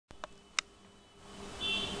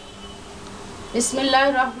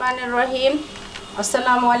बिस्मिल्लाहिर रहमानिर रहीम।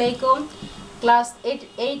 अस्सलामु आलैकुम। क्लास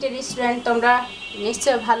 8 এর স্টুডেন্ট, তোমরা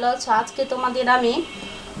নিশ্চয় ভালো আছো। আজকে তোমাদের আমি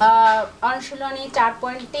অনুশীলনী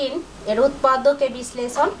 4.3 এর উৎপাদকে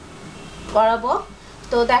বিশ্লেষণ করাবো।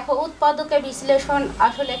 তো দেখো, উৎপাদকে বিশ্লেষণ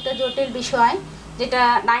আসলে একটা জটিল বিষয়, যেটা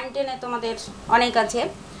 9-10 এ তোমাদের অনেক আছে।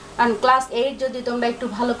 কারণ ক্লাস 8 যদি তোমরা একটু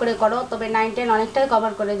ভালো করে করো তবে 9-10 অনেকটাই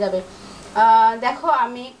কভার করে যাবে। দেখো,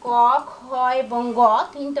 আমি ক, খ এবং গ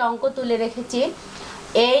তিনটা অঙ্ক তুলে রেখেছি।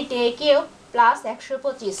 8a³ plus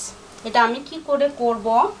 125। এটা আমি কি করে করব?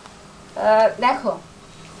 দেখো,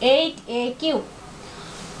 8a³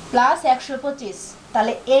 প্লাস 125,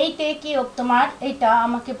 তাহলে 8a³ তোমার এটা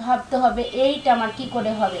আমাকে ভাবতে হবে 8 আমার কি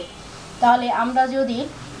করে হবে। তাহলে আমরা যদি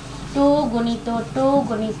 2 গুণিত 2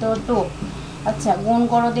 গুণিত 2, আচ্ছা গুণ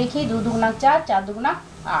করো দেখি, 2 দুগুণা 4, 4 দুগুণা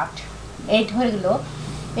 8, 8 হয়ে গেল।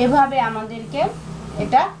 এভাবে আমাদেরকে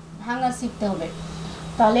এটা ভাঙা শিখতে হবে।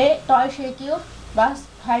 তাহলে টয়স-a³ প্লাস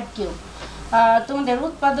 5³ তোমাদের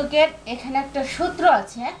উৎপাদকের এখানে একটা সূত্র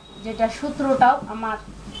আছে, যেটা সূত্রটাও আমার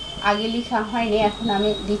আগে লেখা হয়নি, এখন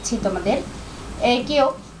আমি দিচ্ছি তোমাদের। a³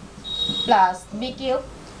 প্লাস b³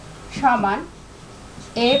 সমান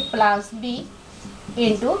a plus b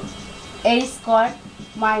into a square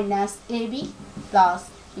minus ab plus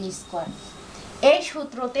b square. এই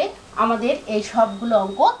সূত্রতে আমাদের এই সবগুলো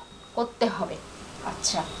অঙ্ক করতে হবে।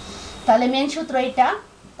 আচ্ছা, তাহলে মেন সূত্র এটা।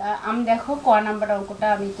 আমি দেখো ক নাম্বার অঙ্কটা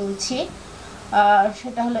আমি তুলছি,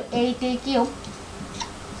 সেটা হলো 8a³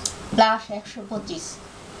 প্লাস 125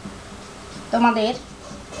 তোমাদের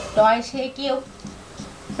টয়স-a³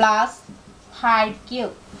 প্লাস 5³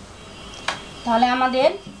 তাহলে আমাদের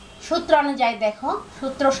সূত্র অনুযায়ী দেখো,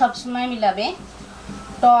 সূত্র সবসময় মিলাবে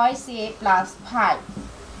টয়স-a প্লাস 5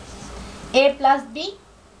 a প্লাস b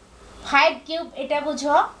 5³ এটা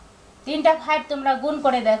বুঝো, তিনটা 5 তোমরা গুণ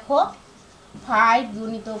করে দেখো, 5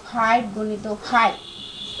 গুণিত 5 গুণিত 5,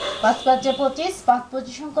 5 5 25, 5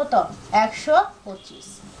 25 কত? 125।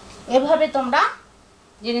 এভাবে তোমরা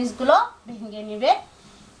জিনিসগুলো ভেঙে নেবে।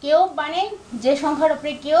 কিউব মানে যে সংখ্যার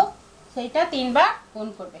উপরে কিউব সেইটা 3 বার গুণ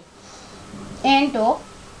করবে। Into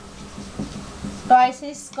toys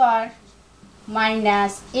square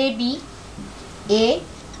minus ab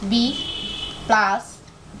plus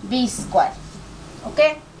B square. ওকে,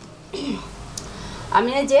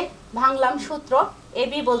 আমি এই যে ভাঙলাম সূত্র,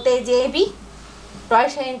 ab বলতে এই যে ab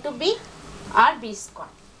টয়েস ইন্টু বি আর বি স্কোয়ার।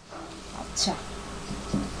 আচ্ছা,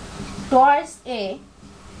 toys a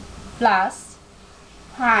plus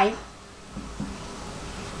 5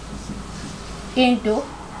 into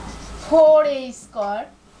 4a square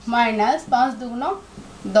minus 5 দুগুণ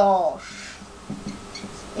 10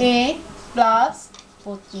 a প্লাস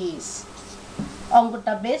 25।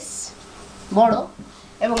 অঙ্কটা বেশ বড়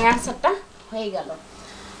এবং অ্যান্সারটা হয়ে গেল।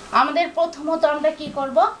 আমাদের প্রথমত আমরা কি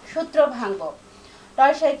করব? সূত্র ভাঙব।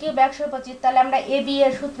 টয়েস-a³ 125, তাহলে আমরা ab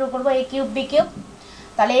এর সূত্র করব a³ b³।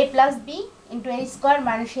 তাহলে a plus b into a square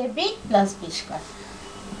minus ab plus B square.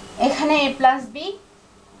 এখানে a plus b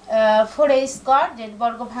 4a square যে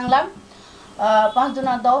বর্গ ভাঙলাম, 5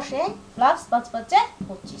 দুগুণা 10 প্লাস 5 5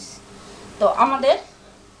 25। তো আমাদের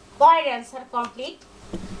কয়ের অ্যান্সার কমপ্লিট।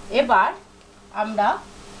 এবার আমরা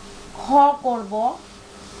খ করব।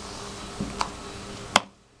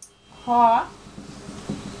 খ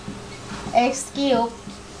x³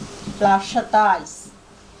 প্লাস 27,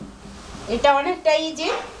 এটা অনেকটা ইজি।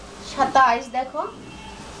 27 দেখো,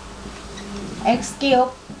 x³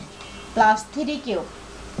 plus 3³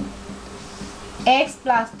 x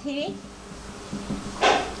plus 3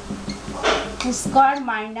 square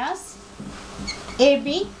minus ab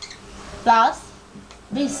plus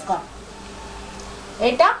B square.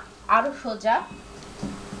 এটা আরো সোজা,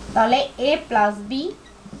 তাহলে a plus B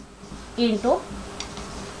into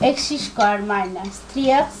x square minus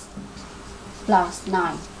 3x plus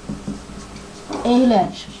 9, এই হলো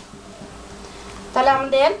অ্যান্সার। তাহলে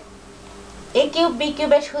আমাদের a³ b³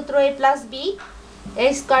 এর সূত্র a plus B a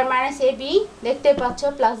square minus ab, দেখতে পাচ্ছ,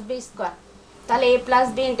 প্লাস বি স্কোয়ার। তাহলে a plus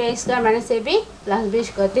B into a square minus ab plus B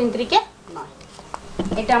square, 3 3 9।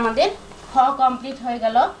 এটা আমাদের খ কমপ্লিট হয়ে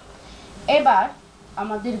গেল। এবার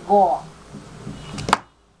আমাদের গ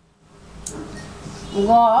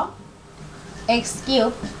x³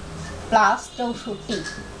 প্লাস 64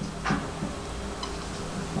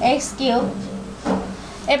 x³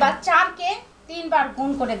 এবার 4কে 3 বার গুণ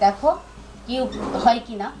করে দেখো কিউব হয়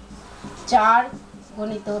কিনা। 4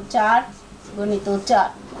 গুণিত 4 গুণিত 4,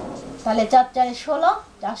 তাহলে 4 4 16,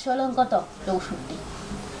 4 16 কত? 64।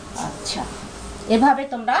 আচ্ছা, এভাবে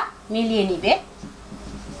তোমরা মিলিয়ে নিবে।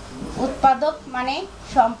 উৎপাদক মানে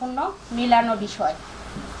সম্পূর্ণ মিলানো বিষয়।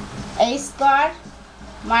 a square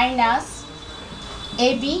minus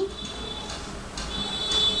ab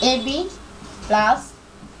ab plus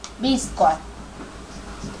B square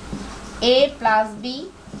a plus B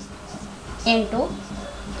into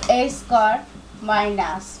a square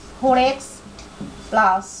minus 4x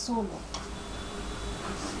plus 16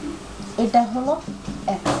 এটা হলো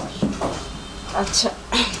আচ্ছা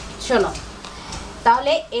শোনো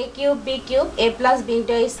তাহলে a cube b cube a plus b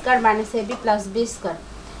into a square minus ab plus b square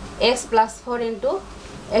x plus 4 into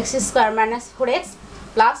x square minus 4x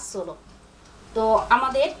plus 16 তো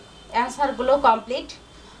আমাদের অ্যান্সারগুলো complete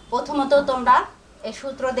প্রথমত তোমরা এই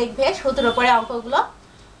সূত্র দেখবে সূত্র পরে অঙ্কগুলো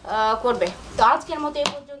করবে তো আজকের মতো এই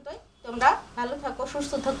পর্যন্তই তোমরা ভালো থাকো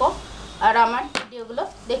সুস্থ থাকো আর আমার ভিডিওগুলো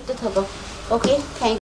দেখতে থাকো ওকে থ্যাংক